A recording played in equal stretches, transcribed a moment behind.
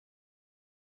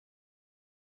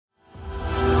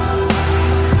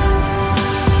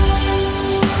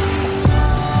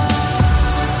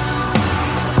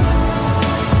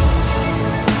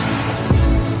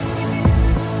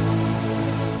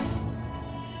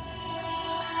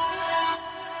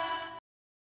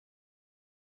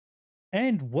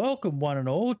And welcome, one and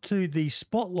all, to the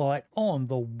spotlight on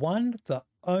the one, the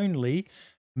only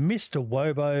Mr.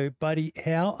 Wobo. Buddy,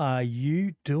 how are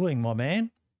you doing, my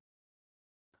man?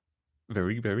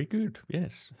 Very, very good.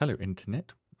 Yes. Hello,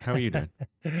 Internet. How are you doing?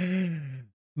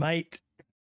 Mate,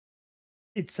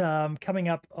 it's coming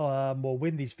up well,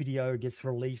 when this video gets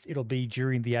released, it'll be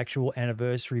during the actual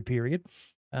anniversary period.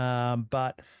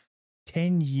 But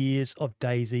 10 years of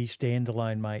Daisy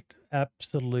standalone, mate.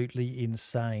 Absolutely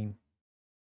insane.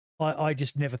 I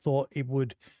just never thought it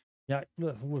would. Yeah,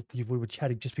 we were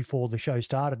chatting just before the show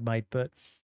started, mate. But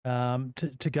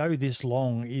to go this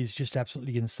long is just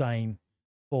absolutely insane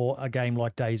for a game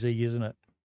like DayZ, isn't it?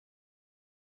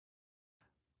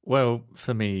 Well,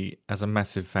 for me, as a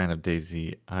massive fan of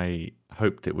Daisy, I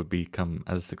hoped it would become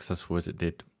as successful as it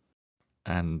did.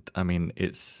 And I mean,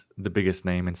 it's the biggest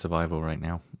name in survival right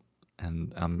now,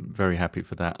 and I'm very happy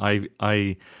for that.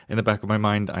 In the back of my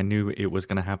mind, I knew it was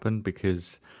going to happen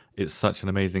because it's such an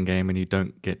amazing game, and you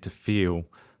don't get to feel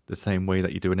the same way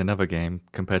that you do in another game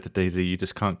compared to Daisy. You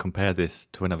just can't compare this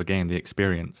to another game, the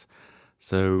experience.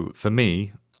 So for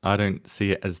me, I don't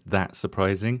see it as that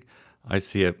surprising. I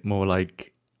see it more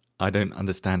like I don't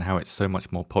understand how it's so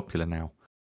much more popular now.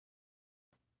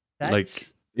 Like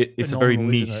That's it's a very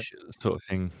phenomenal, isn't it? niche sort of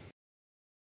thing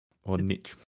or It,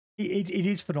 niche. it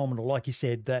is phenomenal, like you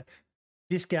said, that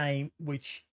this game,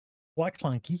 which quite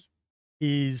clunky,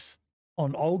 is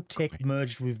on old tech Quite.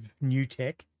 merged with new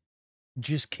tech,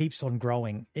 just keeps on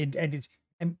growing, and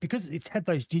because it's had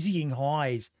those dizzying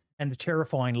highs and the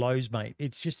terrifying lows, mate.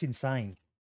 It's just insane.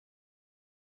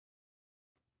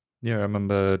 Yeah, I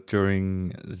remember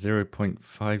during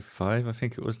 0.55, I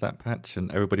think it was that patch,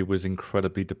 and everybody was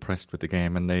incredibly depressed with the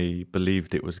game, and they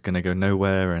believed it was going to go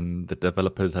nowhere, and the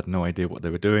developers had no idea what they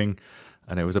were doing,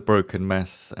 and it was a broken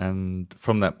mess. And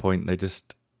from that point, they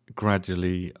just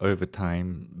gradually, over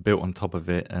time, built on top of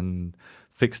it and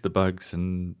fixed the bugs.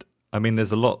 And I mean,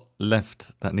 there's a lot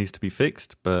left that needs to be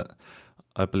fixed, but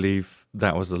I believe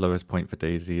that was the lowest point for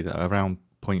Daisy, around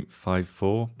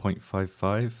 0.54,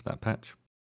 0.55, that patch.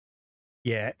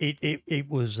 Yeah, it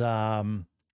was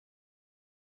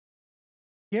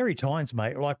scary times,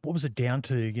 mate. Like, what was it down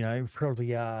to?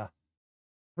 Probably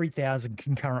 3,000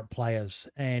 concurrent players,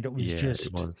 and it was Yeah, it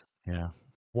just was. Yeah.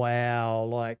 wow.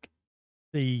 Like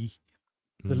the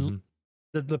the hmm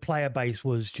the player base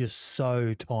was just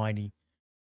so tiny,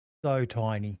 so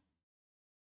tiny.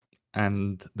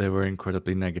 And they were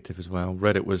incredibly negative as well.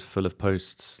 Reddit was full of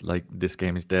posts like "this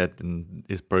game is dead" and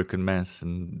 "this broken mess"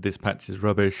 and "this patch is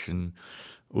rubbish" and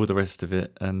all the rest of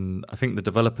it. And I think the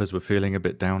developers were feeling a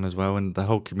bit down as well, and the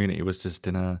whole community was just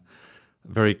in a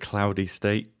very cloudy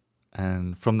state.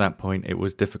 And from that point, it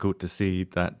was difficult to see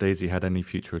that Daisy had any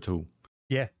future at all.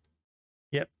 Yeah,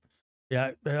 yep,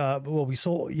 yeah. Well, we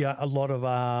saw a lot of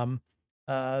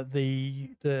the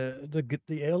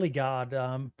early guard.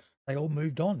 They all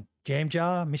moved on. Jam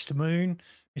Jar, Mr. Moon,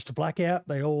 Mr. Blackout.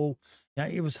 They all.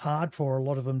 It was hard for a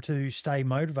lot of them to stay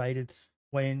motivated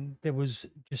when there was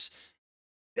just,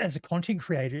 as a content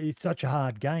creator, it's such a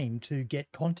hard game to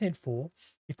get content for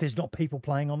if there's not people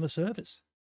playing on the service.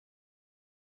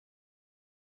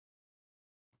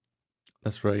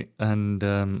 That's right. And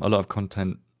a lot of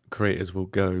content creators will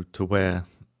go to where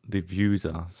the views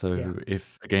are. Yeah, So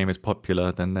if a game is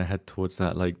popular, then they head towards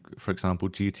that. Like, for example,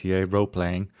 GTA role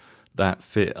playing, that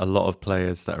fit a lot of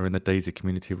players that are in the Daisy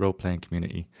community, role playing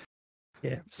community.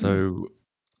 yeah. So,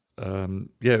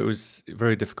 yeah, it was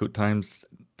very difficult times.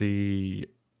 The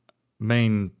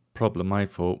main problem I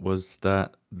thought was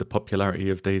that the popularity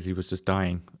of Daisy was just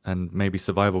dying, and maybe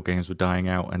survival games were dying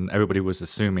out, and everybody was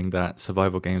assuming that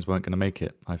survival games weren't going to make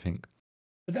it, I think.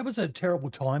 But that was a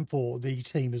terrible time for the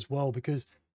team as well, because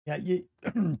you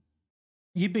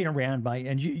you've been around, mate,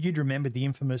 and you'd remember the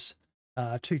infamous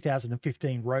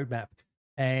 2015 roadmap,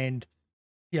 and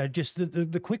just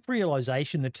the quick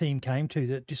realization the team came to,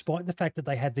 that despite the fact that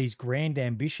they had these grand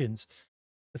ambitions,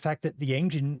 the fact that the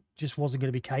engine just wasn't going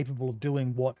to be capable of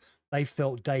doing what they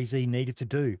felt DayZ needed to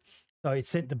do. So it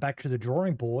sent them back to the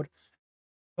drawing board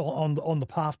on the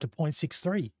path to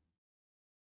 0.63.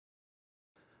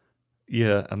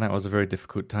 Yeah, and that was a very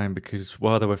difficult time because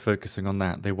while they were focusing on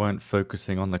that, they weren't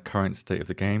focusing on the current state of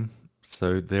the game.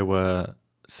 So they were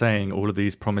saying all of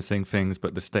these promising things,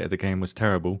 but the state of the game was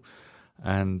terrible.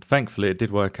 And thankfully, it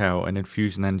did work out. And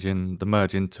Infusion Engine, the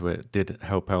merge into it, did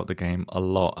help out the game a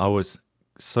lot. I was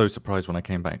so surprised when I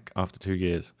came back after 2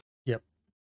 years. Yep.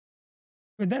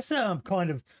 And that's kind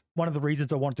of one of the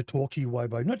reasons I wanted to talk to you,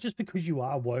 Wobo. Not just because you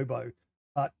are Wobo,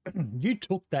 but you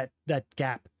took that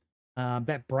gap,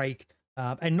 that break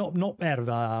and not out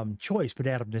of choice, but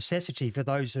out of necessity for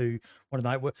those who want to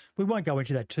know. We won't go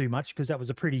into that too much because that was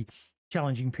a pretty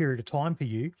challenging period of time for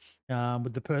you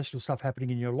with the personal stuff happening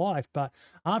in your life. But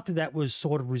after that was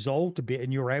sort of resolved a bit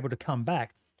and you were able to come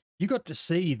back, you got to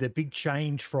see the big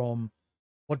change from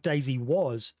what Daisy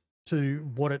was to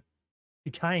what it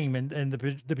became and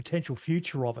the potential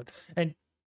future of it. And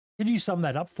can you sum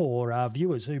that up for our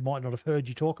viewers who might not have heard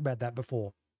you talk about that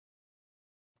before?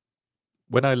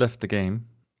 When I left the game,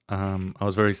 I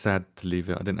was very sad to leave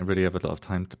it. I didn't really have a lot of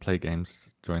time to play games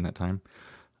during that time.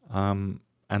 Um,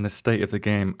 and the state of the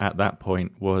game at that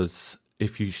point was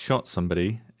if you shot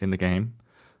somebody in the game,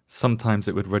 sometimes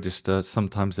it would register,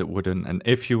 sometimes it wouldn't. And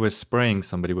if you were spraying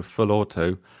somebody with full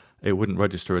auto, it wouldn't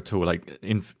register at all.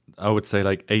 I would say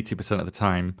like 80% of the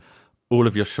time, all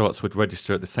of your shots would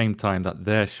register at the same time that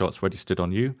their shots registered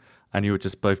on you, and you would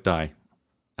just both die.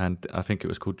 And I think it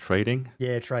was called trading.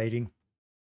 Yeah, trading.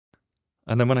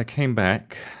 And then when I came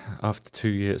back after 2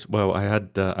 years, well,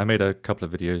 I made a couple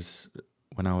of videos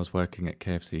when I was working at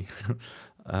KFC,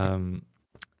 um,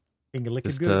 Finger licking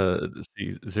just good. to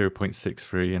see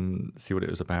 0.63 and see what it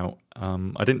was about.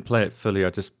 I didn't play it fully. I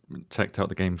just checked out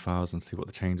the game files and see what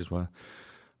the changes were.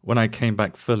 When I came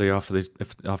back fully after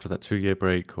that 2 year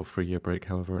break or 3 year break,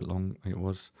 however long it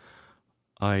was,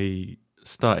 I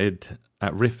started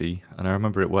at Riffy, and I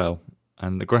remember it well.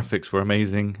 And the graphics were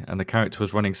amazing, and the character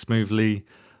was running smoothly,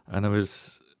 and there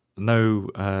was no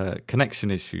connection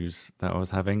issues that I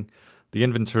was having. The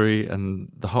inventory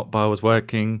and the hotbar was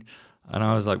working, and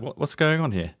I was like, "What's going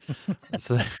on here?"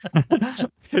 So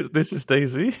this is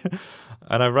Daisy,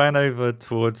 and I ran over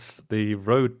towards the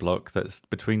roadblock that's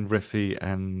between Riffy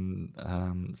and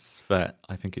Svet.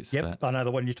 I think it's Yep, Svet. I know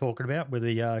the one you're talking about with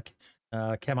the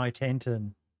camo tent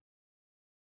and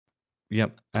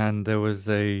Yep, and there was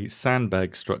a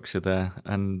sandbag structure there,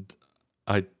 and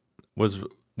I was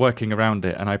working around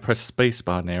it, and I pressed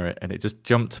spacebar near it, and it just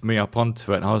jumped me up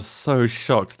onto it, and I was so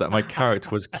shocked that my character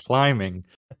was climbing.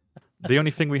 The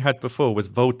only thing we had before was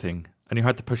vaulting, and you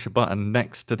had to push a button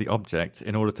next to the object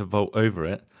in order to vault over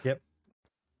it, yep.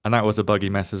 and that was a buggy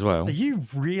mess as So well.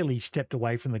 you've really stepped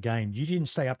away from the game. You didn't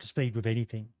stay up to speed with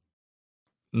anything.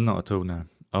 Not at all, no.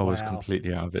 I was Wow.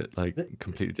 completely out of it, like Th-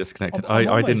 completely disconnected. I'm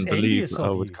I almost didn't believe envious that I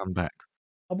of would you. come back.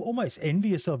 I'm almost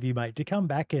envious of you, mate, to come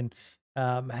back and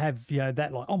have that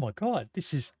like, oh my god,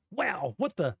 this is wow.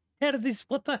 What the? How did this?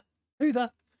 What the? Who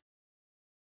the?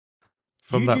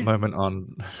 From You that did. moment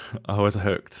on, I was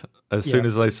hooked. As soon Yeah.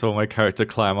 as I saw my character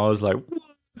climb, I was like,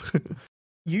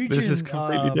 "This is Eugen,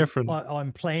 completely different."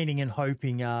 I'm planning and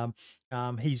hoping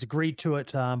he's agreed to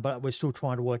it, but we're still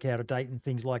trying to work out a date and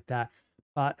things like that.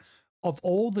 But of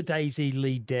all the DayZ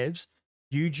lead devs,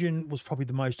 Eugen was probably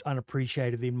the most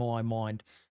unappreciated in my mind.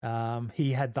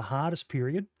 He had the hardest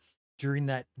period during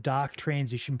that dark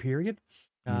transition period.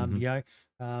 Um, Hmm. you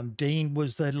know, Dean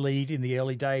was the lead in the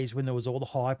early days when there was all the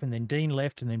hype, and then Dean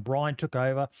left, and then Brian took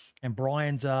over. And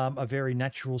Brian's a very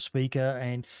natural speaker,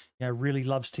 and really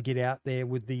loves to get out there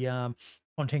with the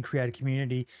content creator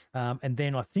community. And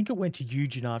then I think it went to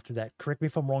Eugen after that. Correct me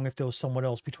if I'm wrong if there was someone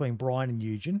else between Brian and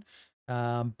Eugen.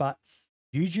 But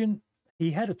Eugen,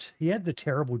 he had the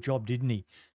terrible job, didn't he?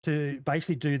 To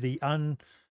basically do the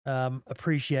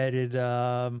appreciated,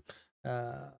 uh,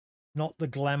 not the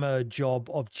glamour job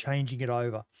of changing it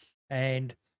over.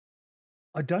 And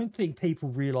I don't think people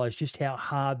realize just how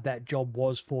hard that job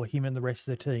was for him and the rest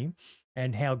of the team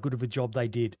and how good of a job they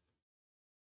did.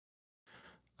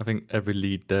 I think every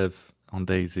lead dev on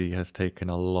Daisy has taken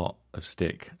a lot of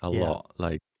stick, a Yeah. lot.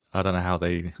 Like, I don't know how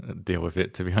they deal with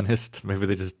it, to be honest. Maybe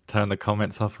they just turn the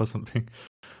comments off or something.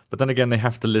 But then again, they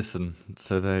have to listen,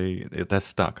 so they're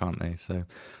stuck, aren't they? So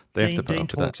they have to put Dean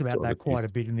up with that talks about sort of that quite abuse. a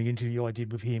bit in the interview I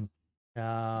did with him.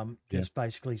 Yeah, Just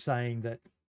basically saying that,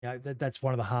 that's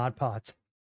one of the hard parts.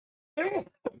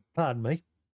 Pardon me.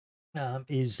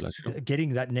 Is bless you.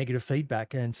 getting that negative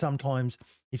feedback. And sometimes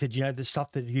he said, the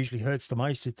stuff that usually hurts the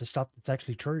most is the stuff that's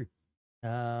actually true.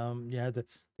 The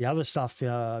other stuff,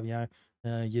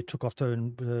 you took off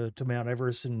to Mount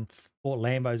Everest and bought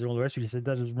Lambos and all the rest of it. He said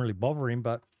that doesn't really bother him,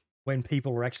 but when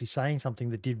people were actually saying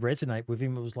something that did resonate with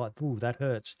him, it was like, ooh, that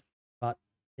hurts. But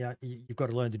you've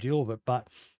got to learn to deal with it. But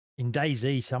in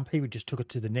DayZ, some people just took it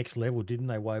to the next level, didn't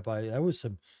they, Wobo? There was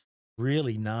some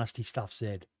really nasty stuff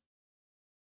said.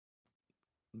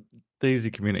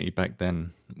 Daisy community back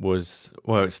then was,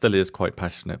 well, it still is quite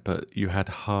passionate, but you had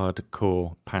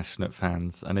hardcore passionate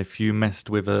fans, and if you messed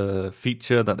with a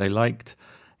feature that they liked,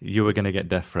 you were going to get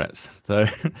death threats. So,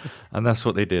 and that's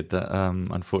what they did. That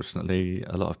unfortunately,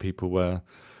 a lot of people were,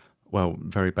 well,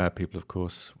 very bad people, of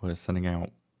course, were sending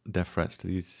out death threats to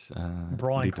these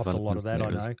Brian lead copped a lot developers, of and that, it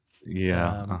I was know.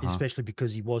 Yeah. Uh-huh. especially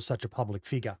because he was such a public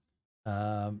figure,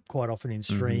 quite often in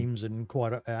Hmm. streams and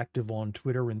quite active on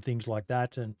Twitter and things like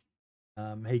that. And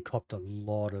he copped a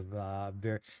lot of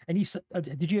very. And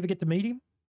did you ever get to meet him?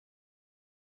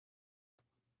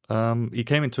 He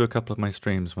came into a couple of my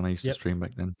streams when I used to Yep. stream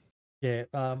back then. Yeah.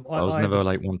 I was I had the never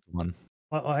like one to one.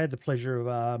 I had the pleasure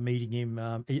of meeting him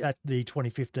at the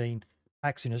 2015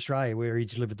 PAX in Australia, where he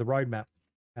delivered the roadmap,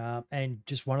 and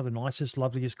just one of the nicest,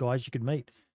 loveliest guys you could meet.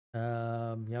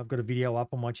 I've got a video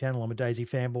up on my channel. I'm a Daisy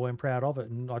fanboy and proud of it,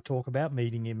 and I talk about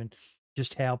meeting him and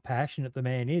just how passionate the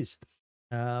man is.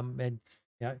 And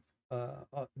you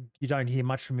know, you don't hear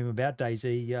much from him about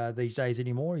Daisy these days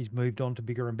anymore. He's moved on to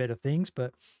bigger and better things,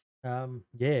 but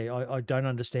yeah, I don't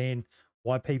understand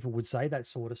why people would say that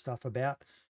sort of stuff about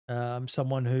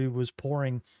someone who was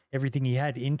pouring everything he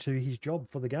had into his job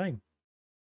for the game.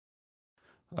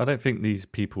 I don't think these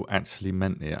people actually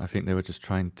meant it. I think they were just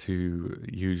trying to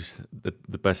use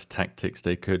the best tactics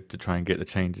they could to try and get the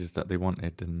changes that they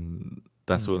wanted, and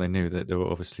that's all Mm. they knew. That they were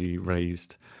obviously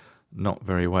raised not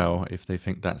very well if they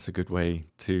think that's a good way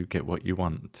to get what you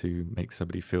want, to make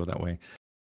somebody feel that way.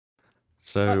 Uh,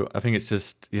 So I think it's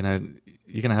just, you're going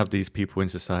to have these people in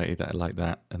society that are like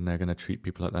that, and they're going to treat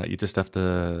people like that. You just have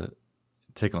to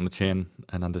take it on the chin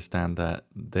and understand that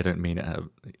they don't mean it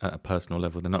at a personal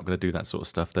level. They're not going to do that sort of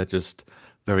stuff. They're just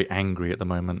very angry at the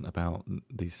moment about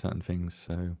these certain things.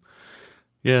 So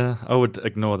yeah, I would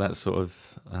ignore that sort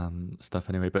of stuff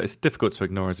anyway. But it's difficult to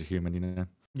ignore as a human,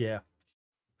 yeah.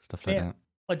 stuff like Now, that.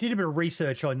 I did a bit of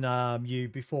research on you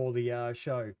before the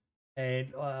show, and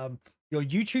your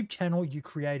YouTube channel you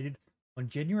created on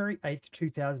January 8th,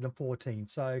 2014.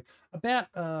 So about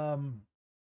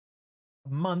a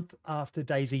month after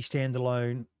Daisy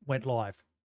Standalone went live.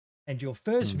 And your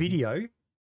first Hmm. video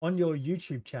on your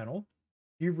YouTube channel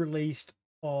you released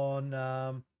on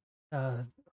uh,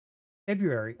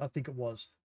 February, I think it was.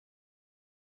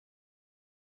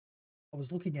 I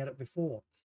was looking at it before,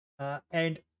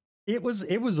 and it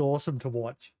was awesome to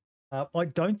watch. I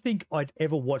don't think I'd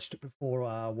ever watched it before,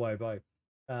 Wobo,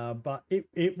 but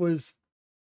it was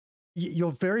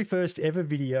your very first ever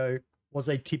video was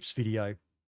a tips video.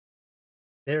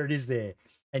 There it is there,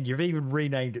 and you've even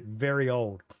renamed it very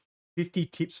old. 50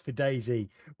 tips for Daisy.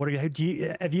 What do you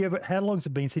have you ever? How long has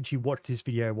it been since you watched this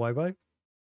video, Wobo?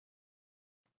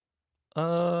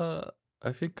 Uh,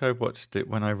 I think I watched it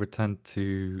when I returned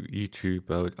to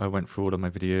YouTube. I went through all of my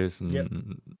videos Yep.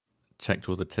 and checked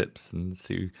all the tips and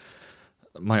see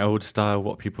my old style,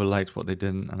 what people liked, what they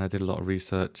didn't, and I did a lot of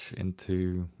research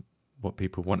into what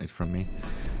people wanted from me.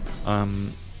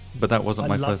 Um, but that wasn't I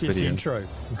my love first this video. intro.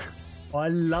 I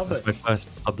love That's it. my first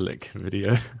public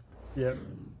video. Yep.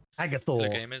 Hello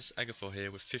Agathor. gamers, Agathor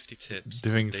here with 50 tips for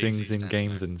Doing Daisy things in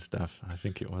games Standalone. and stuff. I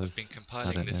think it I've been was. I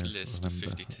compiling don't this know, list of remember.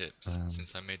 50 tips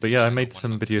since I made But this yeah, I channel made 1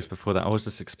 some month videos ago. before that. I was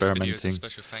just This video is a experimenting.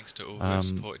 special thanks to all who have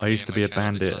supported I me used and to my be a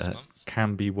channel this bandit last at month.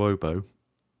 Can Wobo,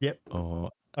 Yep.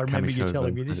 or I Kami remember you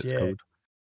telling Shovo, me as this. it's Yeah. called.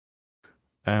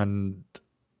 And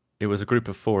it was a group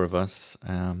of four of us.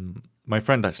 My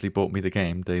friend actually bought me the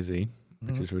game, Daisy,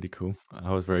 which Mhm. is really cool.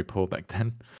 I was very poor back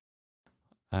then.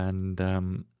 And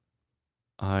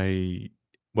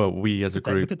we as Look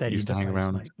a at that. Look group at that used to hang interface,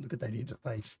 around. mate. Look at that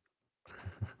interface.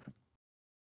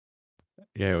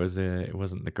 Yeah, it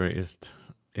wasn't the greatest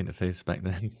interface back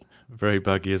then. Very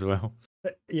buggy as well.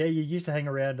 Yeah, you used to hang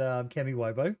around Cami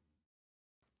Wobo.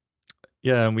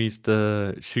 Yeah, and we used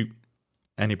to shoot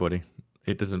anybody.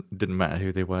 It didn't matter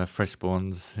who they were,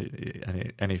 freshborns,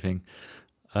 anything.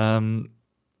 Um,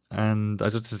 and I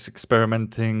was just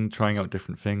experimenting, trying out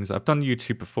different things. I've done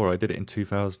YouTube before. I did it in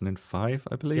 2005,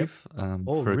 I Yep. believe,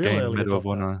 Oh, for a real game, early Medal of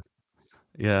adopter. Honor.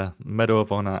 Yeah, Medal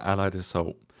of Honor Allied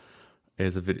Assault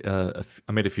is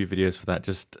I made a few videos for that,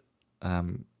 just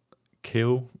um,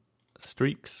 kill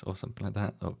streaks or something like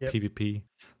that, or Yep. PvP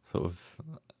sort of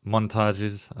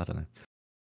montages. I don't know.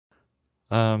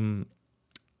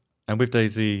 And with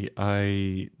Daisy,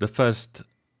 the first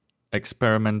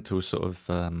experimental sort of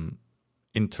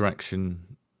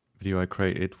interaction video I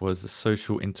created was the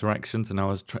social interactions, and I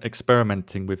was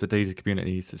experimenting with the Daisy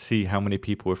community to see how many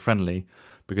people were friendly,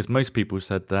 because most people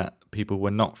said that people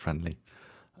were not friendly.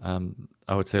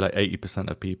 I would say like 80%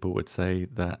 of people would say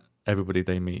that everybody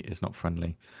they meet is not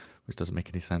friendly, which doesn't make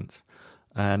any sense.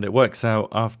 And it works out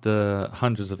after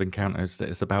hundreds of encounters that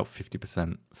it's about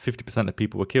 50%. 50% of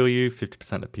people will kill you,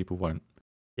 50% of people won't.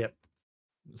 Yep.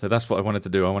 So that's what I wanted to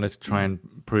do. I wanted to try and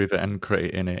prove it and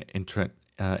create in it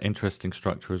interesting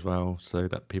structure as well, so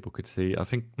that people could see. I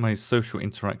think my social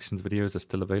interactions videos are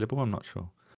still available. I'm not sure,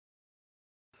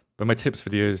 but my tips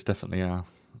videos definitely are.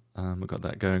 We've got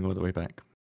that going all the way back.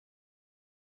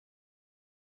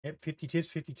 Yep, 50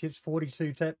 tips,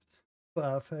 42 tips.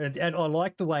 And I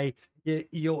like the way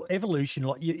your evolution,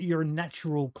 like you're a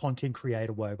natural content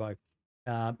creator, Wobo,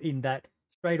 in that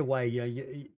straight away,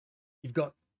 you've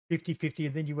got 50,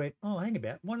 and then you went, oh, hang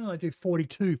about, why don't I do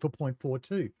 42 for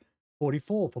 0.42,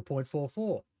 44 for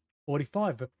 0.44,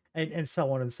 45, and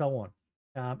so on and so on.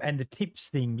 And the tips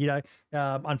thing,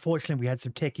 unfortunately, we had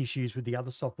some tech issues with the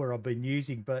other software I've been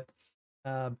using, but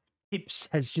um, tips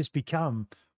has just become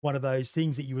one of those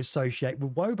things that you associate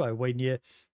with Wobo when you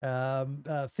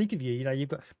think of you. You've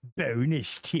got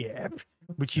bonus tip,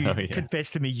 which you Oh yeah.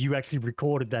 confessed to me you actually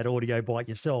recorded that audio bite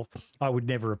yourself. I would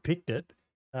never have picked it.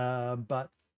 But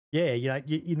yeah,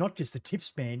 you're not just the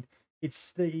tips man.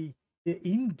 It's the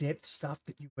in-depth stuff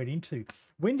that you went into.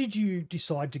 When did you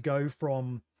decide to go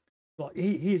from, like,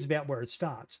 here's about where it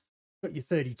starts. Got your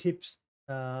 30 tips,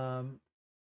 and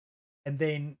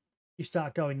then you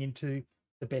start going into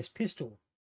the best pistol,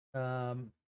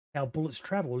 how bullets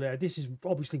travel. Now, this is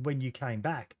obviously when you came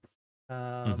back,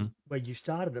 hmm where you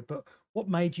started it. But what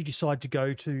made you decide to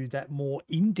go to that more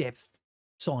in-depth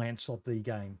science of the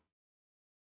game?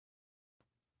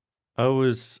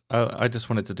 I just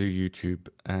wanted to do YouTube,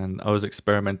 and I was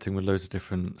experimenting with loads of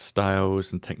different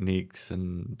styles and techniques,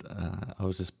 and I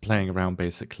was just playing around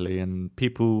basically. And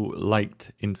people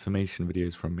liked information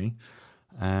videos from me,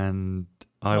 and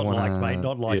I Not want like, mate, to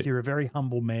not like. be. You're a very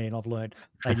humble man. I've learned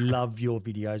they love your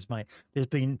videos, mate. There's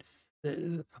been,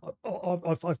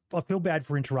 I feel bad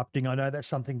for interrupting. I know that's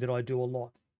something that I do a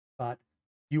lot, but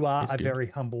you are It's a good. very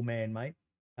humble man, mate.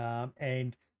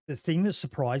 And the thing that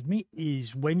surprised me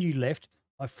is when you left,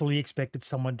 I fully expected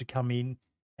someone to come in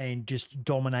and just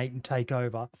dominate and take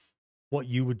over what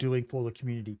you were doing for the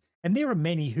community. And there are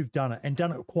many who've done it and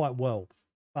done it quite well,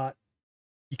 but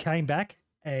you came back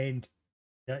and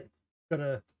got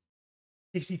a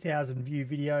 60,000 view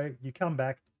video, you come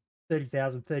back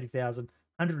 30,000, 30,000,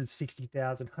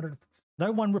 160,000, 100.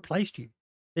 No one replaced you.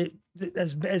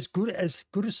 As good as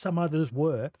some others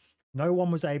were, no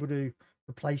one was able to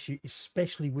replace you,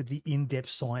 especially with the in-depth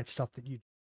science stuff that you.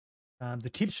 The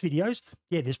tips videos,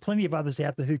 yeah, there's plenty of others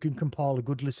out there who can compile a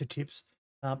good list of tips.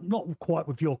 Not quite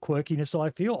with your quirkiness, I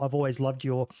feel. I've always loved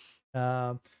your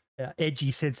um,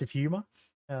 edgy sense of humor,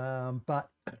 but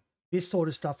this sort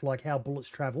of stuff like how bullets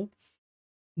travel,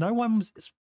 no one's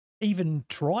even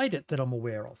tried it that I'm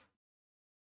aware of.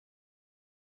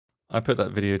 I put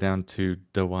that video down to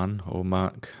Dewan or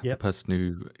Mark, the Yep. person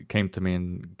who came to me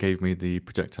and gave me the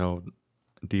projectile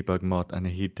debug mod, and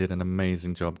he did an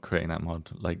amazing job creating that mod.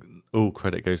 Like, all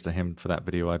credit goes to him for that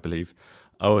video, I believe.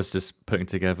 I was just putting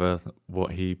together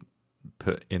what he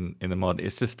put in the mod.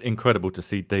 It's just incredible to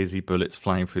see Daisy bullets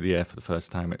flying through the air for the first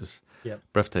time. It was Yep.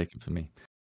 breathtaking for me.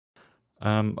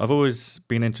 I've always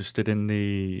been interested in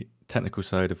the technical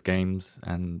side of games,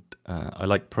 and I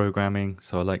like programming,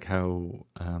 so I like how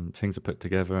things are put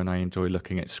together, and I enjoy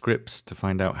looking at scripts to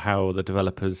find out how the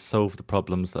developers solve the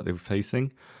problems that they were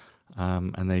facing.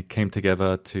 And they came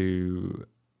together to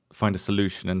find a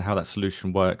solution and how that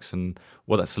solution works and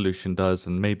what that solution does,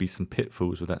 and maybe some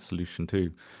pitfalls with that solution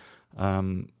too.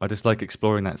 I just like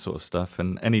exploring that sort of stuff,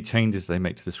 and any changes they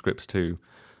make to the scripts too.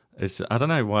 I don't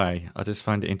know why. I just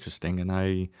find it interesting, and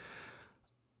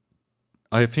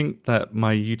I think that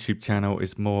my YouTube channel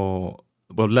is more,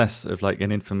 well, less of like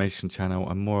an information channel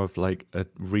and more of like a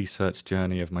research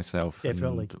journey of myself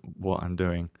Definitely. and what I'm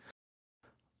doing.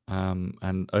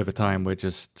 And over time, we're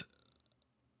just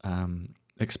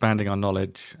expanding our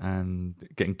knowledge and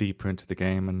getting deeper into the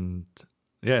game. And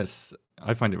yes,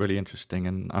 I find it really interesting,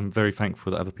 and I'm very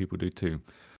thankful that other people do too.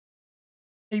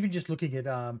 Even just looking at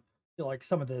like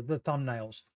some of the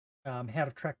thumbnails, how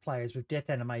to track players with death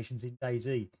animations in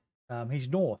DayZ. He's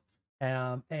North.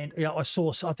 And I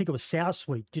saw, I think it was South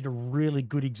Sweet did a really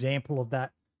good example of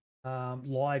that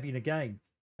live in a game.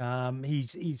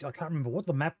 He's I can't remember what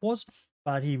the map was,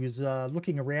 but he was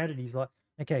looking around and he's like,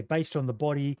 okay, based on the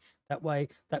body, that way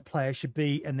that player should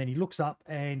be, and then he looks up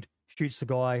and shoots the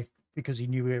guy because he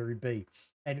knew where he'd be.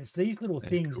 And it's these little It's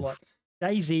things cool. like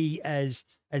DayZ, as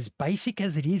basic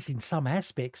as it is in some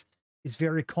aspects, is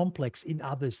very complex in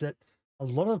others that a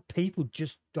lot of people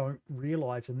just don't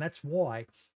realize, and that's why,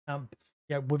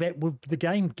 with the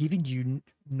game giving you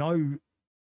no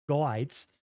guides,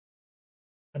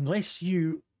 unless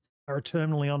you are a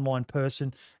terminally online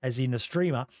person, as in a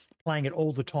streamer, playing it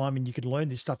all the time, and you can learn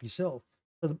this stuff yourself.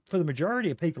 For the majority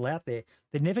of people out there,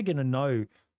 they're never going to know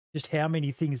just how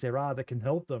many things there are that can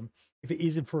help them if it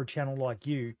isn't for a channel like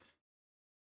you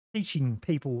teaching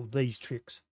people these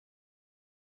tricks.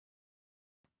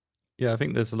 Yeah, I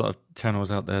think there's a lot of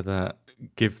channels out there that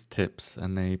give tips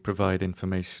and they provide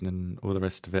information and all the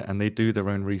rest of it, and they do their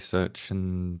own research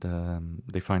and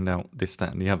they find out this,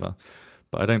 that, and the other.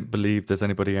 But I don't believe there's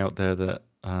anybody out there that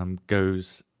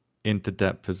goes into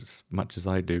depth as much as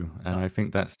I do, and No. I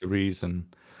think that's the reason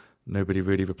nobody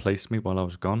really replaced me while I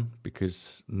was gone,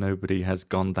 because nobody has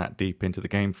gone that deep into the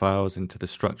game files, into the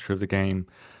structure of the game,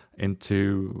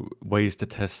 into ways to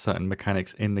test certain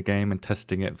mechanics in the game and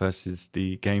testing it versus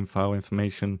the game file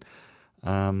information.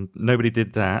 Nobody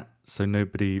did that, so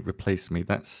nobody replaced me.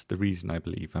 That's the reason, I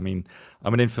believe. I mean,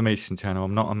 I'm an information channel.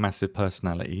 I'm not a massive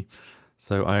personality.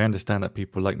 So I understand that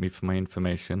people like me for my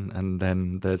information, and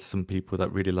then there's some people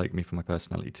that really like me for my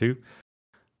personality too.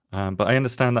 But I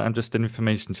understand that I'm just an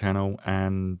information channel,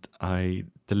 and I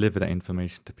deliver that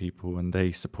information to people, and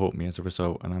they support me as a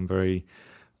result. And I'm very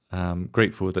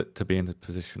grateful that to be in the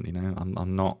position. You know,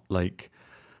 I'm not like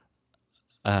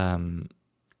um,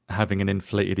 having an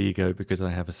inflated ego because I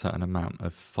have a certain amount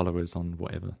of followers on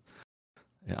whatever.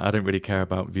 Yeah, I don't really care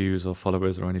about views or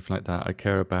followers or anything like that. I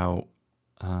care about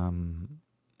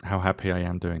how happy I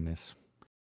am doing this.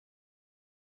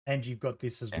 And you've got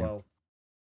this as well,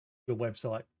 your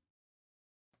website.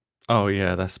 Oh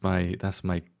yeah, that's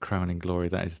my crowning glory.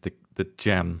 That is the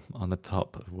gem on the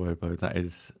top of Wobo. That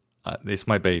is it's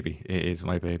my baby. It is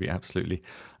my baby, absolutely.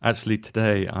 Actually,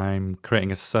 today I'm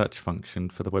creating a search function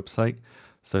for the website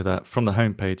so that from the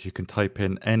homepage you can type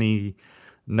in any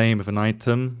name of an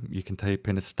item, you can type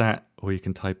in a stat, or you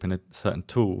can type in a certain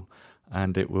tool,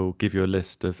 and it will give you a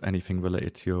list of anything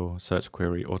related to your search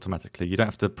query automatically. You don't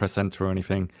have to press enter or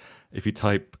anything. If you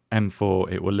type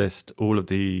M4, it will list all of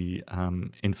the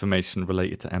information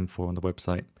related to M4 on the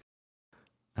website.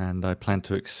 And I plan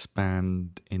to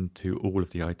expand into all of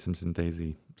the items in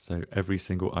DayZ. So every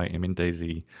single item in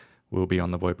DayZ will be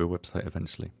on the Wobo website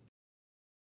eventually.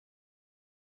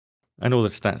 And all the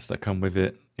stats that come with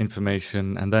it,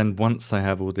 information. And then once I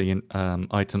have all the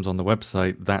items on the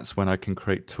website, that's when I can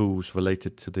create tools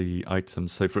related to the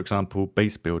items. So for example,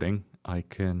 base building, I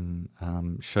can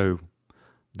show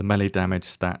the melee damage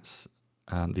stats,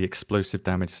 the explosive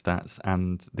damage stats,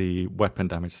 and the weapon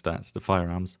damage stats, the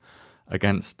firearms,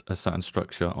 against a certain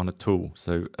structure on a tool.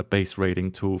 So a base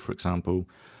raiding tool, for example,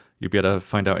 you'll be able to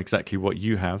find out exactly what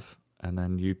you have, and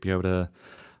then you'd be able to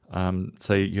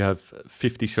say you have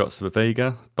 50 shots of a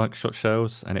Vega, buckshot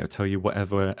shells, and it'll tell you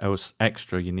whatever else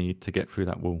extra you need to get through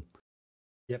that wall.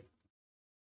 Yep.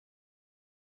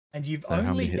 And you've So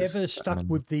only ever stuck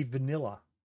with the vanilla.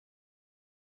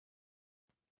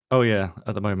 Oh yeah,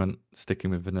 at the moment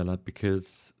sticking with vanilla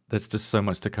because there's just so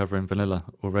much to cover in vanilla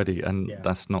already, and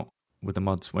that's not with the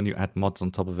mods. When you add mods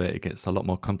on top of it, it gets a lot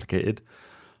more complicated.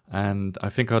 And I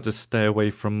think I'll just stay away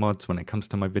from mods when it comes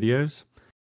to my videos.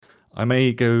 I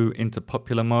may go into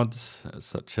popular mods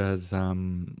such as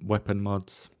weapon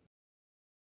mods,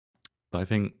 but I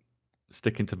think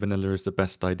sticking to vanilla is the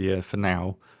best idea for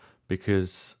now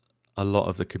because a lot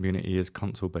of the community is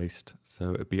console based,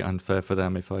 so it'd be unfair for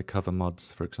them if I cover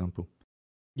mods, for example.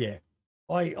 Yeah,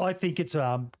 I think it's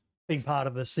been part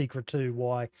of the secret too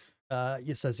why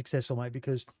you're so successful, mate.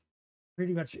 Because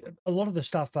pretty much a lot of the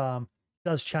stuff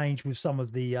does change with some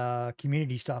of the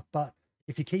community stuff, but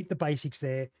if you keep the basics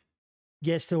there,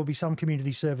 yes, there will be some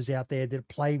community servers out there that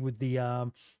play with the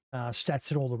stats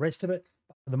and all the rest of it.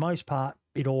 But for the most part,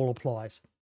 it all applies,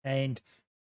 and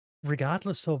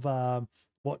regardless of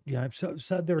what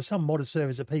so there are some modded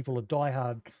servers that people are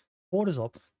diehard supporters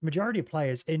of. The majority of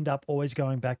players end up always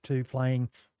going back to playing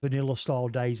vanilla style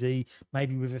DayZ,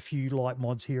 maybe with a few light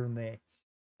mods here and there.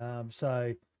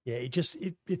 So yeah,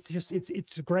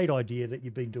 it's a great idea that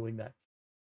you've been doing that.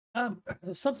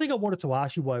 Something I wanted to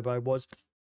ask you, Wobo, was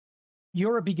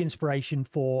you're a big inspiration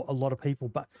for a lot of people,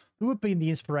 but who have been the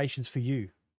inspirations for you?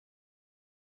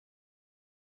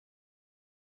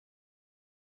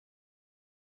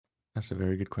 That's a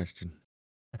very good question.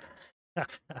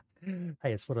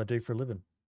 Hey, it's what I do for a living.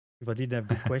 If I didn't have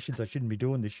good questions, I shouldn't be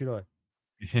doing this, should I?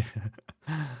 Yeah.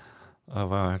 Oh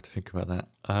wow, I have to think about that.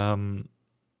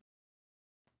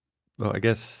 Well, I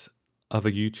guess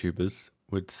other YouTubers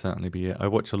would certainly be it. I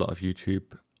watch a lot of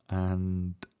YouTube,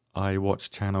 and I watch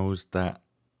channels that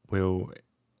will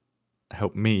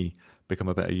help me become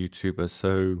a better YouTuber.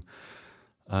 So,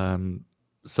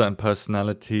 certain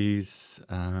personalities,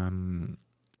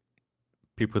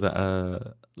 people that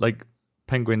are like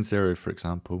Penguin Zero, for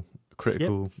example,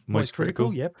 critical, Moist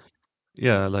critical, yep.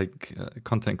 Yeah, like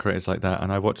content creators like that.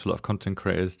 And I watch a lot of content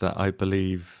creators that I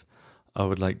believe I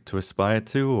would like to aspire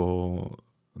to, or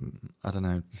I don't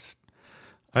know.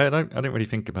 I don't really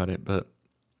think about it, but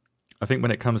I think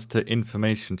when it comes to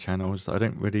information channels, I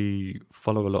don't really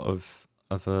follow a lot of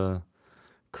other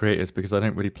creators because I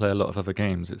don't really play a lot of other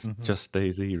games. It's Mhm. just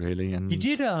DayZ really. And You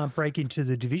did break into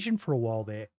the division for a while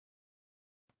there.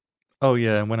 oh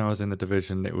yeah, and when I was in the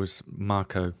division, it was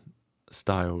Marco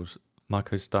Style,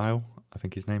 I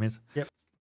think his name is. Yep.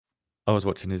 I was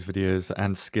watching his videos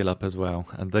and Skill Up as well,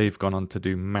 and they've gone on to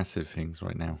do massive things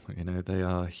right now. You know, they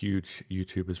are huge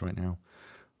YouTubers right now.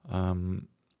 Um,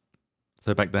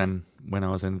 so back then, when I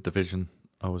was in the division,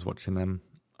 I was watching them.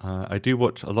 I do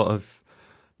watch a lot of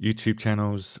YouTube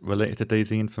channels related to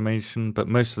DayZ information, but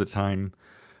most of the time,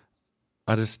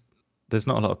 I just there's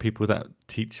not a lot of people that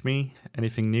teach me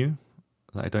anything new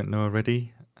that I don't know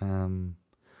already.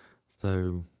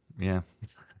 So yeah,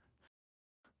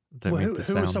 don't Well, mean who to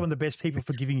who are some sound. of the best people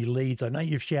for giving you leads? I know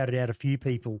you've shouted out a few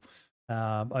people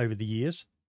over the years.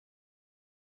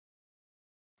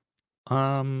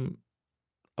 Um,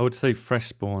 I would say Fresh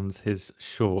Spawns, his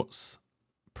shorts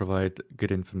provide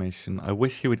good information. I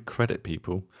wish he would credit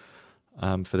people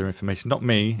for their information. Not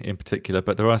me in particular,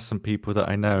 but there are some people that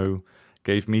I know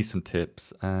gave me some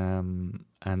tips, and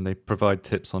they provide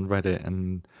tips on Reddit,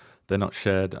 and they're not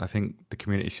shared. I think the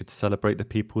community should celebrate the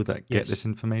people that get this Yes.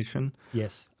 information.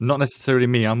 Yes. Not necessarily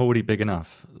me. I'm already big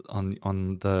enough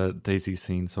on the Daisy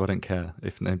scene, so I don't care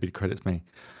if nobody credits me.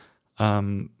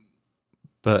 Um,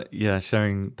 but yeah,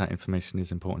 sharing that information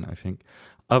is important, I think.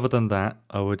 Other than that,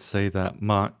 I would say that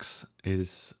Marx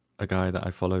is a guy that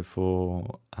I follow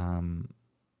for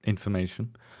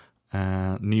information,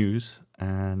 news,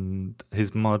 and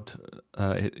his mod.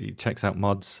 He checks out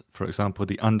mods. For example,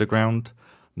 the underground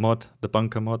mod, the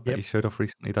bunker mod that Yep. he showed off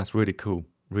recently. That's really cool.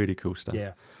 Really cool stuff.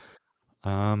 Yeah.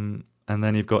 And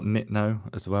then you've got Nitno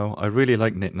as well. I really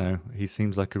like Nitno. He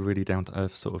seems like a really down to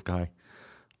earth sort of guy.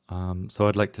 So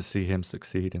I'd like to see him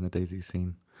succeed in the Daisy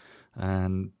scene.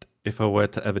 And if I were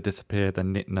to ever disappear,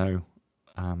 then Nitno,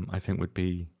 I think would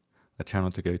be a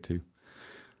channel to go to.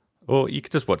 Or you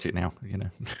could just watch it now. You know,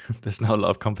 there's not a lot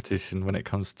of competition when it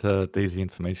comes to Daisy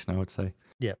information, I would say.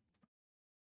 Yep.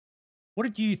 What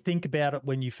did you think about it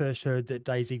when you first heard that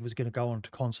Daisy was going to go on to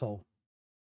console?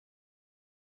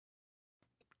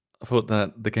 I thought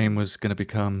that the game was going to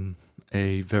become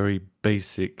a very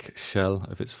basic shell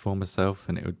of its former self,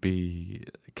 and it would be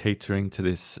catering to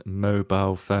this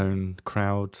mobile phone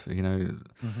crowd, you know,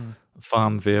 Mm-hmm.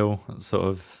 Farmville sort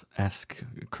of esque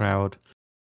crowd.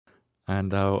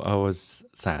 And I was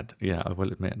sad. Yeah, I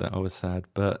will admit that I was sad.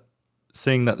 But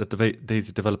seeing that the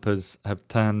Daisy developers have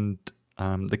turned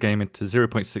the game into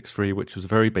 0.63, which was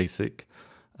very basic,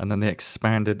 and then they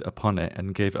expanded upon it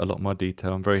and gave it a lot more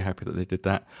detail. I'm very happy that they did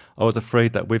that. I was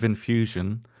afraid that with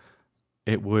Infusion,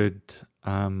 it would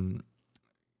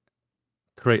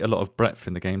create a lot of breadth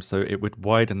in the game, so it would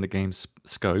widen the game's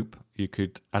scope. You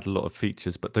could add a lot of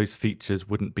features, but those features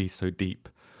wouldn't be so deep.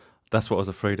 That's what I was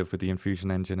afraid of with the Infusion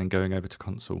engine and going over to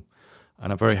console.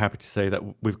 And I'm very happy to say that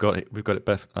we've got it. We've got it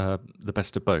the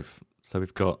best of both. So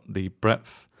we've got the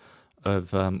breadth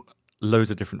of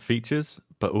loads of different features,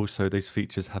 but also those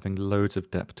features having loads of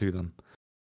depth to them,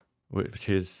 which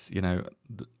is, you know,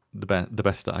 the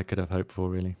best that I could have hoped for,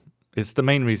 really. It's the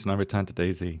main reason I returned to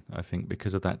Daisy, I think,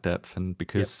 because of that depth and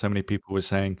because Yep. so many people were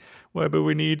saying, "Well, but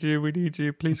we need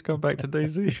you, please come back to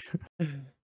Daisy."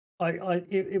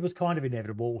 It was kind of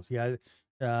inevitable, you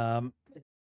know.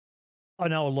 I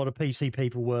know a lot of PC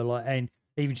people were like, and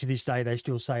even to this day, they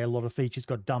still say a lot of features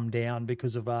got dumbed down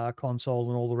because of console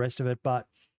and all the rest of it. But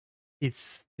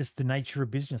it's just the nature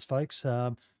of business, folks.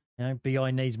 You know,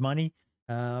 BI needs money,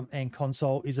 and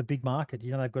console is a big market.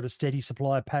 You know, they've got a steady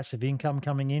supply of passive income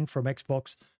coming in from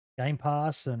Xbox Game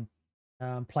Pass and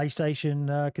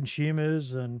PlayStation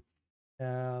consumers, and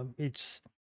it's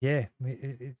yeah.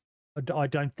 I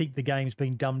don't think the game's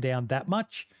been dumbed down that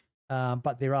much,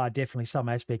 but there are definitely some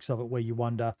aspects of it where you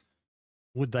wonder,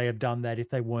 would they have done that if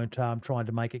they weren't trying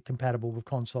to make it compatible with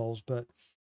consoles? But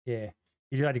yeah,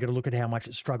 you only got to look at how much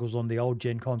it struggles on the old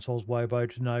gen consoles,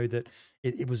 Wobo, to know that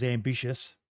it was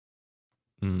ambitious.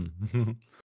 Mm.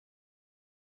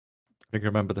 I can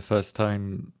remember the first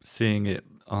time seeing it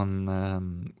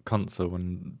on console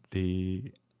and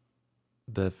the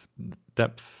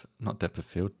depth, not depth of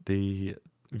field, the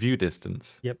view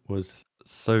distance Yep. was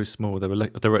so small. They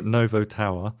were at Novo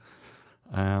Tower,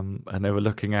 and they were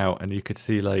looking out, and you could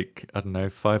see like I don't know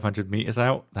 500 meters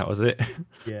out. That was it.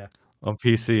 Yeah. On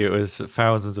PC, it was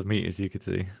thousands of meters you could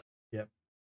see. Yep.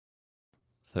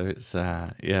 So it's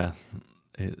yeah,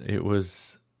 it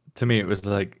was to me it was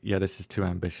like yeah, this is too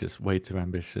ambitious, way too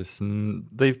ambitious, and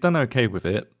they've done okay with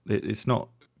it. It's not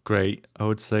great. I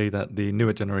would say that the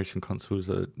newer generation consoles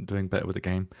are doing better with the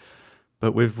game,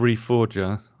 but with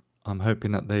Reforger, I'm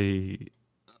hoping that they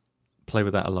play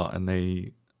with that a lot and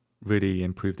they really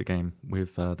improve the game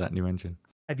with that new engine.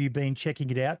 Have you been checking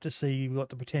it out to see what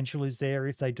the potential is there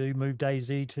if they do move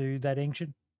DayZ to that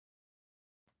engine?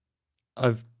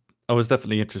 I was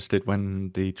definitely interested when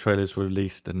the trailers were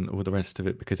released and all the rest of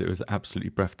it because it was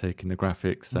absolutely breathtaking, the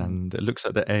graphics, and it looks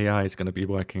like the AI is going to be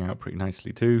working out pretty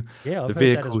nicely too. Yeah, I've The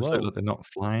heard that as vehicles look well. like they're not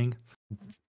flying,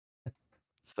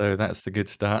 so that's the good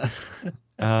start.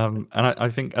 And I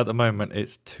think at the moment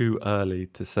it's too early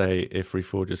to say if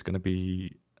Reforger is going to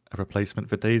be a replacement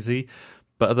for Daisy.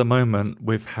 But at the moment,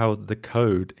 with how the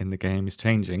code in the game is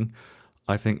changing,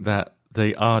 I think that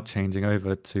they are changing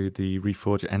over to the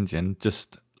Reforger engine,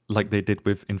 just like they did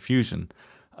with Infusion.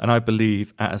 And I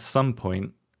believe at some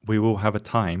point we will have a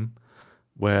time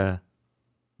where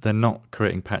they're not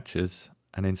creating patches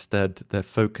and instead they're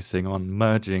focusing on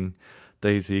merging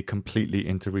Daisy completely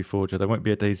into Reforger. There won't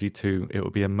be a Daisy 2, it will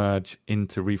be a merge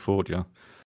into Reforger.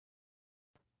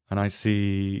 And I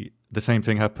see the same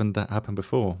thing that happened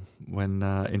before when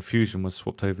Infusion was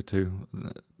swapped over to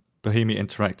Bohemia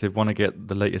Interactive. Want to get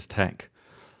the latest tech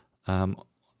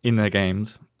in their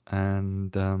games,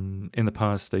 and in the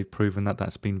past they've proven that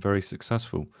that's been very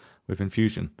successful with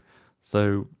Infusion.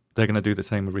 So they're going to do the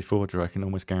same with Reforger. I can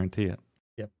almost guarantee it.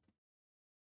 Yep.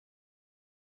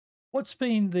 What's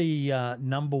been the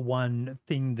number one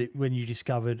thing that when you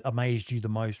discovered amazed you the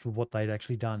most with what they'd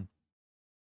actually done?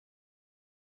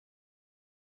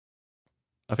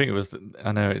 I think it was.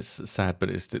 I know it's sad, but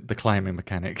it's the climbing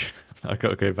mechanic. I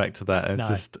got to go back to that. It's No.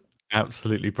 just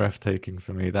absolutely breathtaking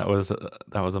for me. That was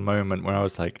a moment where I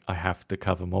was like, I have to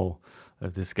cover more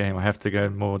of this game. I have to go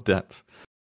in more depth.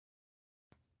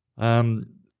 But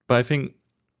I think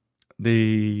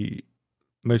the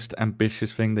most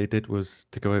ambitious thing they did was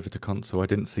to go over to console. I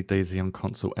didn't see Daisy on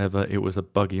console ever. It was a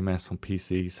buggy mess on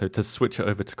PC. So to switch it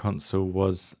over to console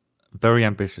was very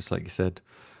ambitious, like you said.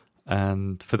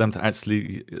 And for them to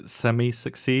actually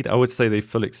semi-succeed, I would say they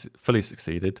fully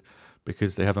succeeded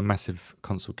because they have a massive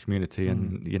console community,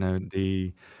 and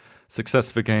the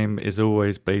success of a game is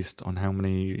always based on how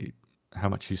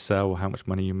much you sell, how much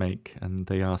money you make, and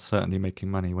they are certainly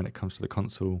making money when it comes to the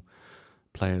console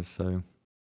players. So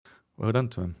well done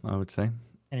to them, I would say.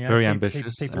 And Very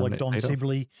ambitious, people and like it Don paid off.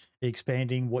 Sibley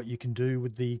expanding what you can do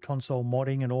with the console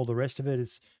modding and all the rest of it.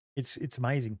 It's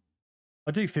amazing.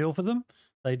 I do feel for them.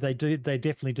 They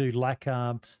definitely do lack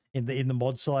in the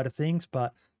mod side of things,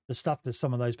 but the stuff that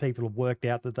some of those people have worked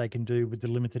out that they can do with the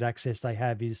limited access they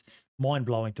have is mind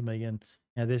blowing to me. And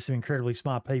there's some incredibly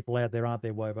smart people out there, aren't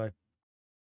there, Wobo?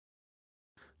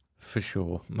 For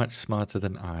sure, much smarter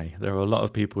than I. There are a lot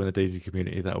of people in the Daisy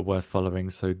community that are worth following.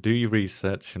 So do your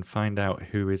research and find out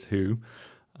who is who.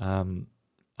 Um,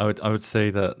 I would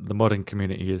say that the modding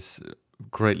community is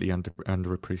greatly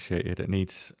underappreciated. It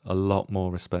needs a lot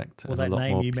more respect, Well, and a that lot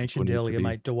name more you people mentioned need to earlier, be.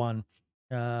 mate, Dewan,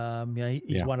 he's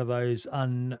Yeah, one of those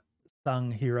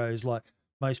unsung heroes. Like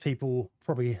most people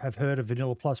probably have heard of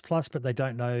Vanilla Plus Plus, but they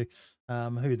don't know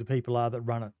who the people are that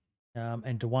run it.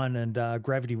 And Dewan and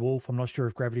Gravity Wolf, I'm not sure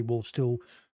if Gravity Wolf's still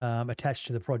attached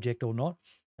to the project or not.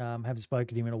 Haven't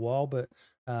spoken to him in a while, but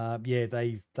yeah,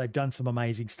 they've done some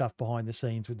amazing stuff behind the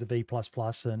scenes with the V plus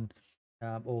plus and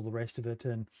all the rest of it.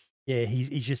 And yeah,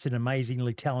 he's just an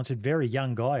amazingly talented, very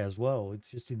young guy as well. It's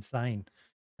just insane.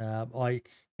 I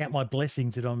count my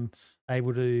blessings that I'm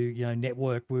able to,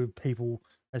 network with people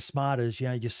as smart as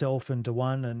yourself and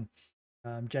Dewan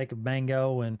and Jacob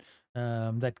Mango and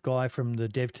that guy from the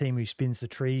dev team who spins the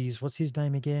trees. What's his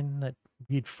name again? That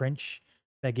weird French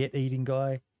baguette eating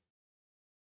guy.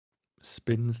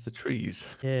 spins the trees.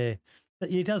 Yeah. But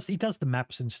he does the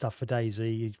maps and stuff for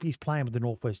DayZ. He's playing with the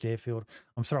Northwest Airfield.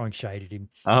 I'm throwing shade at him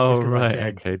Oh just because I right, can.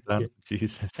 okay, Yeah. done.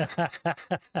 Jesus. I,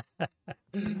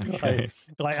 Okay,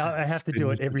 I have to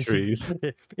do spins it the every single.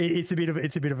 trees. It's a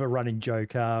bit of a running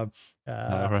joke.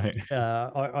 Right.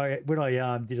 I when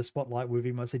I did a spotlight with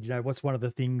him, I said, what's one of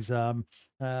the things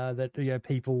that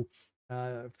people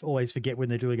always forget when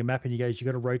they're doing a map, and he goes, you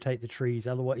got to rotate the trees.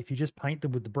 Otherwise, if you just paint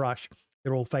them with the brush,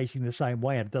 they're all facing the same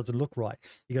way and it doesn't look right.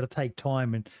 You got to take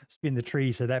time and spin the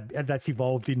trees. So that's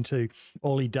evolved into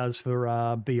all he does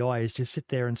for BI is just sit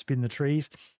there and spin the trees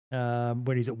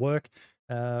when he's at work.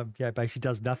 Basically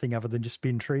does nothing other than just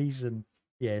spin trees. And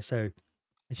yeah, so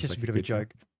it's Sounds just a like bit a of a good job.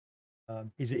 joke.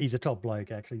 He's a top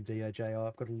bloke, actually, DOJ.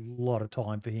 I've got a lot of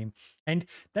time for him. And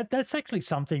that's actually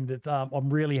something that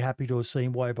I'm really happy to have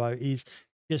seen, Wobo, is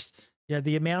just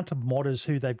the amount of modders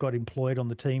who they've got employed on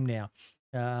the team now.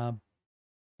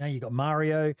 Now you've got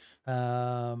Mario,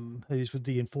 who's with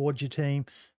the Inforger team.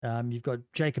 You've got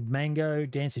Jacob Mango,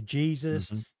 Dancer Jesus.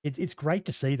 Hmm. It's great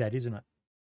to see that, isn't it?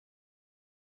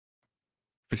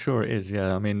 For sure it is,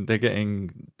 yeah. I mean, they're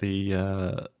getting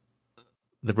the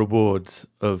the rewards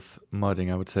of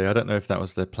modding, I would say. I don't know if that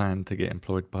was their plan to get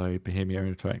employed by Bohemia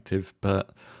Interactive,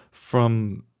 but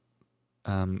from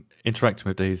interacting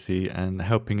with Daisy and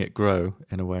helping it grow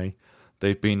in a way,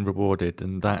 they've been rewarded,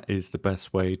 and that is the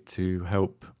best way to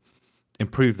help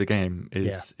improve the game.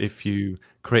 Is if you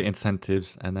create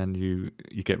incentives and then you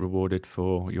get rewarded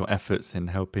for your efforts in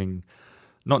helping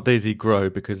not Daisy grow,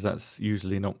 because that's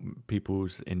usually not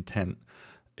people's intent.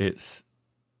 It's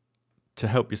to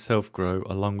help yourself grow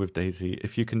along with Daisy.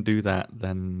 If you can do that,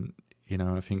 then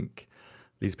I think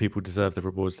these people deserve the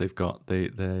rewards they've got.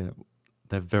 They're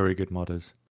very good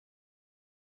modders.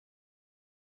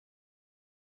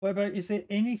 Wobo, is there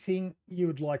anything you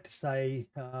would like to say?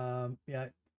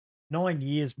 9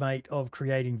 years, mate, of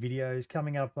creating videos,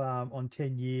 coming up on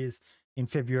 10 years in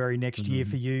February next year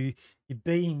for you. You've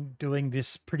been doing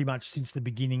this pretty much since the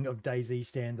beginning of DayZ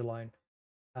Standalone.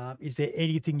 Is there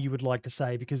anything you would like to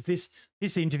say? Because this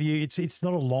interview, it's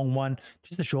not a long one,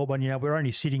 just a short one. We're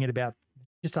only sitting at about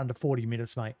just under 40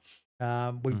 minutes, mate.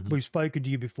 We've spoken to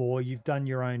you before. You've done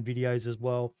your own videos as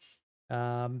well.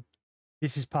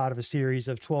 This is part of a series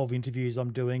of 12 interviews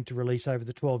I'm doing to release over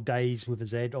the 12 days with a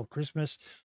Z of Christmas,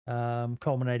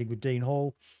 culminating with Dean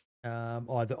Hall.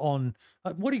 Either on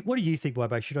what do you think,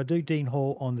 Wobo? Should I do Dean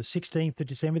Hall on the 16th of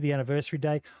December, the anniversary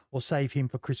day, or save him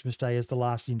for Christmas Day as the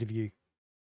last interview?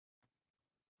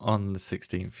 On the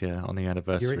 16th, yeah, on the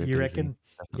anniversary. You reckon?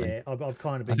 Definitely. Yeah, I've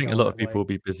kind of been. I think a lot of people will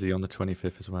be busy on the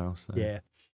 25th as well. So yeah,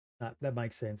 that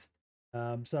makes sense.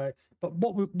 But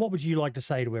what would you like to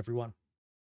say to everyone?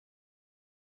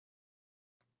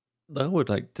 I would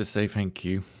like to say thank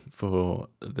you for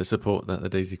the support that the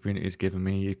Daisy community has given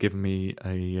me. You've given me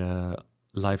a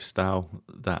lifestyle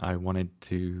that I wanted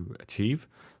to achieve,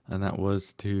 and that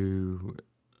was to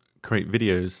create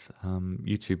videos,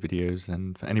 YouTube videos.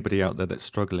 And for anybody out there that's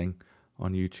struggling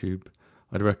on YouTube,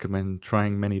 I'd recommend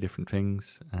trying many different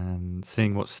things and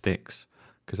seeing what sticks,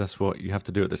 because that's what you have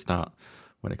to do at the start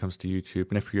when it comes to YouTube.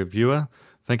 And if you're a viewer,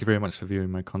 thank you very much for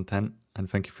viewing my content, and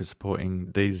thank you for supporting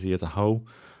Daisy as a whole.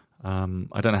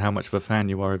 I don't know how much of a fan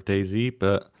you are of Daisy,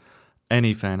 but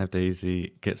any fan of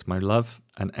Daisy gets my love,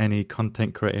 and any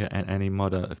content creator and any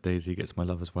modder of Daisy gets my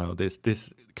love as well.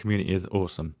 This community is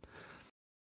awesome.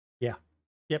 Yeah.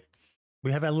 Yep.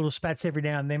 We have our little spats every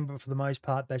now and then, but for the most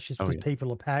part, that's just because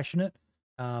people are passionate.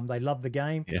 They love the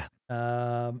game. Yeah.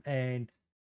 And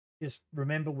just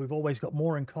remember, we've always got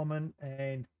more in common,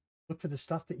 and look for the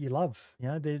stuff that you love.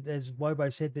 As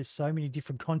Wobo said, there's so many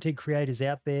different content creators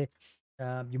out there.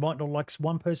 You might not like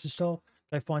one person's style,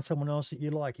 go find someone else that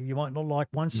you like. If you might not like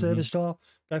one server style,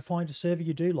 go find a server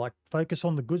you do like. Focus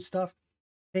on the good stuff.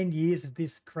 10 years of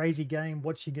this crazy game,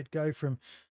 watching it go from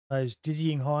those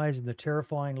dizzying highs and the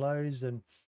terrifying lows, and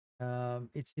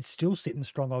it's still sitting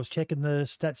strong. I was checking the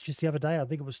stats just the other day. I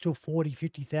think it was still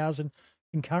 50,000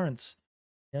 concurrents.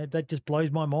 That just blows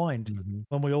my mind.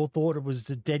 When we all thought it was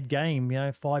a dead game,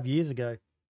 5 years ago,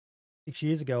 6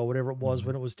 years ago, or whatever it was,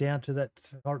 when it was down to that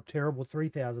terrible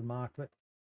 3,000 mark. But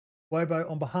Wobo,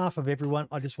 on behalf of everyone,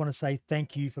 I just want to say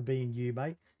thank you for being you,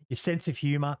 mate. Your sense of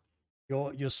humor,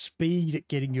 your speed at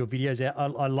getting your videos out.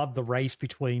 I love the race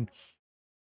between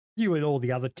you and all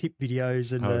the other tip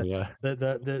videos and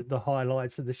the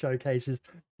highlights and the showcases.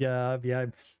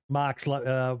 Mark's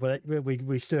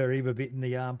we stir him a bit in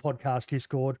the podcast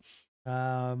Discord.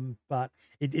 But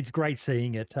it's great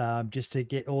seeing it, just to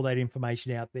get all that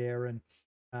information out there.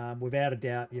 And without a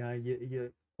doubt,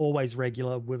 you're always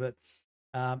regular with it.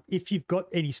 If you've got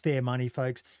any spare money,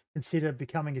 folks, consider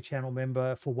becoming a channel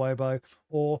member for Wobo,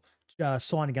 or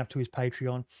signing up to his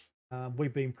Patreon.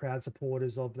 We've been proud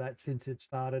supporters of that since it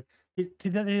started.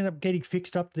 Did that end up getting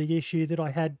fixed up, the issue that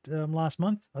I had last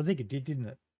month? I think it did, didn't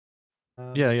it?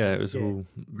 Yeah, it was all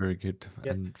very good.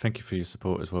 Yep. And thank you for your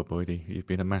support as well, Boydie. You've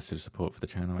been a massive support for the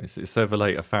channel. It's over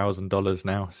like $1,000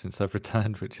 now since I've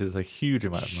returned, which is a huge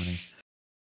amount of money.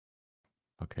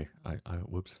 Okay, I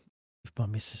whoops. If my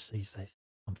missus sees this,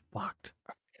 I'm fucked.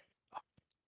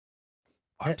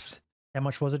 Whoops. How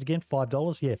much was it again?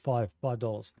 $5? Yeah, $5.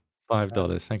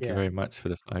 $5. Thank you very much for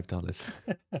the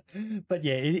 $5. But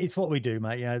yeah, it's what we do,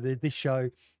 mate. This show,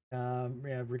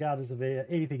 regardless of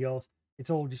anything else, it's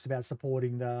all just about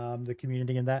supporting the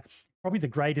community, and that. Probably the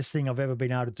greatest thing I've ever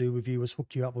been able to do with you was hook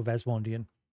you up with Asmondian.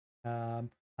 I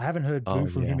haven't heard boo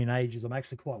from him in ages. I'm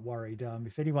actually quite worried.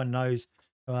 If anyone knows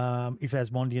if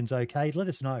Asmondian's okay, let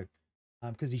us know.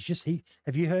 Because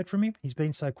have you heard from him? He's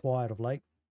been so quiet of late.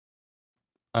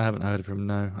 I haven't heard from him,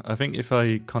 no. I think if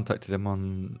I contacted him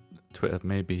on Twitter,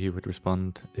 maybe he would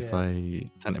respond if I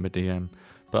sent him a DM.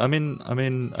 But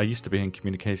I used to be in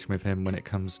communication with him when it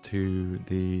comes to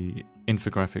the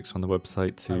infographics on the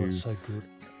website to so good.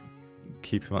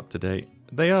 keep them up to date.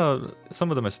 Some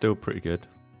of them are still pretty good,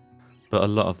 but a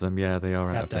lot of them, yeah, they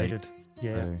are outdated.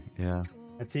 Yeah. So, yeah.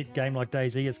 That's it. Game like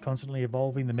DayZ, it's constantly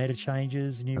evolving. The meta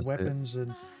changes, new weapons,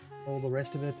 and all the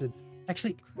rest of it. And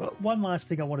actually, one last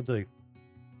thing I want to do.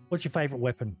 What's your favorite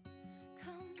weapon?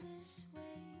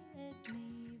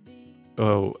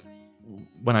 Well,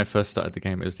 when I first started the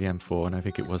game, it was the M4, and I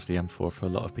think it was the M4 for a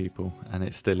lot of people, and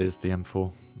it still is the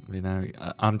M4. You know,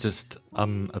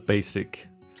 I'm a basic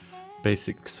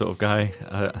sort of guy.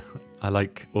 I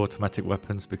like automatic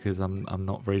weapons because I'm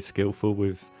not very skillful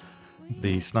with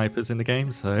the snipers in the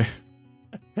game, so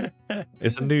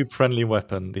it's a noob friendly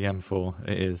weapon, the M4.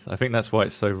 It is. I think that's why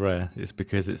it's so rare. It's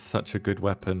because it's such a good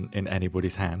weapon in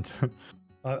anybody's hands.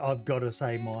 I've got to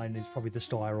say mine is probably the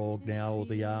Styrorg now, or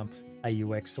the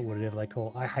AUX, or whatever they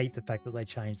call it. I hate the fact that they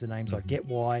changed the names. I get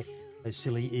why, those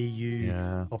silly EU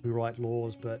copyright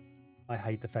laws, but I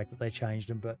hate the fact that they changed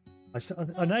them. But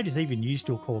I notice even you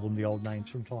still call them the old names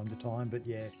from time to time, but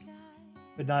yeah.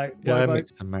 But no, yeah,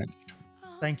 mix and match.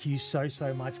 Thank you so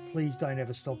much. Please don't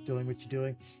ever stop doing what you're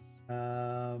doing.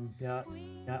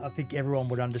 I think everyone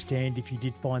would understand if you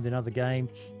did find another game,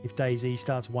 if DayZ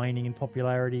starts waning in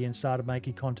popularity and started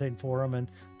making content for them, and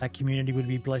that community would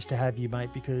be blessed to have you,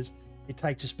 mate, because it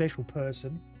takes a special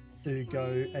person to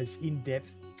go as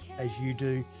in-depth as you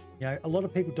do. You know, a lot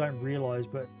of people don't realise,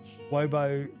 but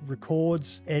Wobo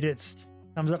records, edits,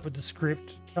 comes up with the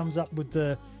script, comes up with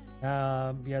the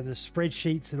the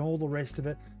spreadsheets and all the rest of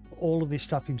it, all of this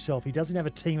stuff himself. He doesn't have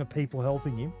a team of people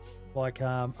helping him like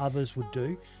others would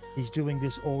do. He's doing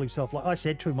this all himself. Like I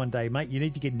said to him one day, mate, you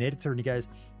need to get an editor, and he goes,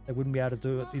 they wouldn't be able to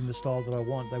do it in the style that I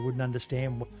want. They wouldn't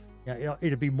understand.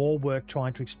 It'd be more work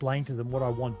trying to explain to them what I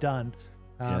want done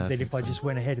than if I just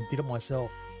went ahead and did it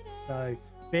myself. So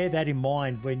bear that in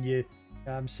mind when you're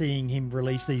seeing him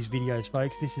release these videos,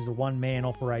 folks. This is a one-man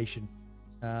operation,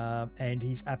 and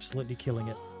he's absolutely killing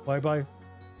it. Wobo,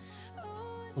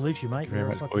 salute you, mate.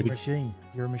 You're a fucking machine.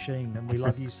 You're a machine, and we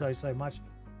love you so much.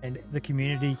 And the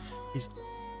community is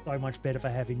so much better for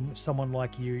having someone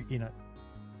like you in it.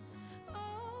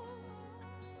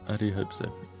 I do hope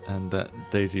so, and that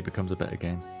DayZ becomes a better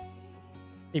game.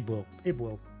 It will. It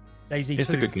will. DayZ 2. It's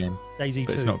a good game. DayZ 2.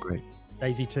 But it's not great.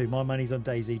 DayZ 2. My money's on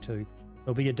DayZ 2.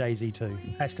 There'll be a DayZ 2.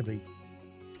 Has to be.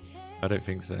 I don't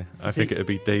think so. I think it'll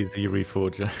be DayZ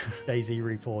Reforger. DayZ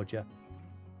Reforger.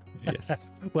 Yes.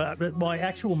 Well, my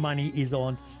actual money is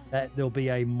on that there'll be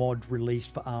a mod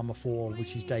released for Arma 4,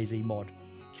 which is DayZ mod,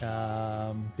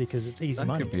 because it's easy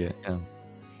money. That could be it. Yeah.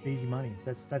 Easy money.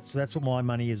 That's what my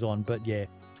money is on. But yeah.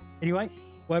 Anyway,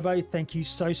 Wobo, thank you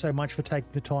so much for taking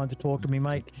the time to talk to me,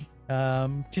 mate.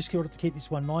 Just wanted to keep this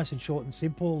one nice and short and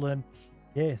simple. And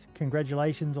yeah,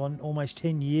 congratulations on almost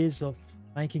 10 years of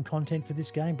making content for this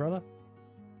game, brother.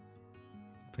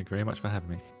 Thank you very much for having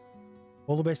me.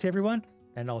 All the best, everyone.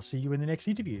 And I'll see you in the next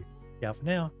interview. Ciao for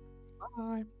now.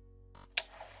 Bye.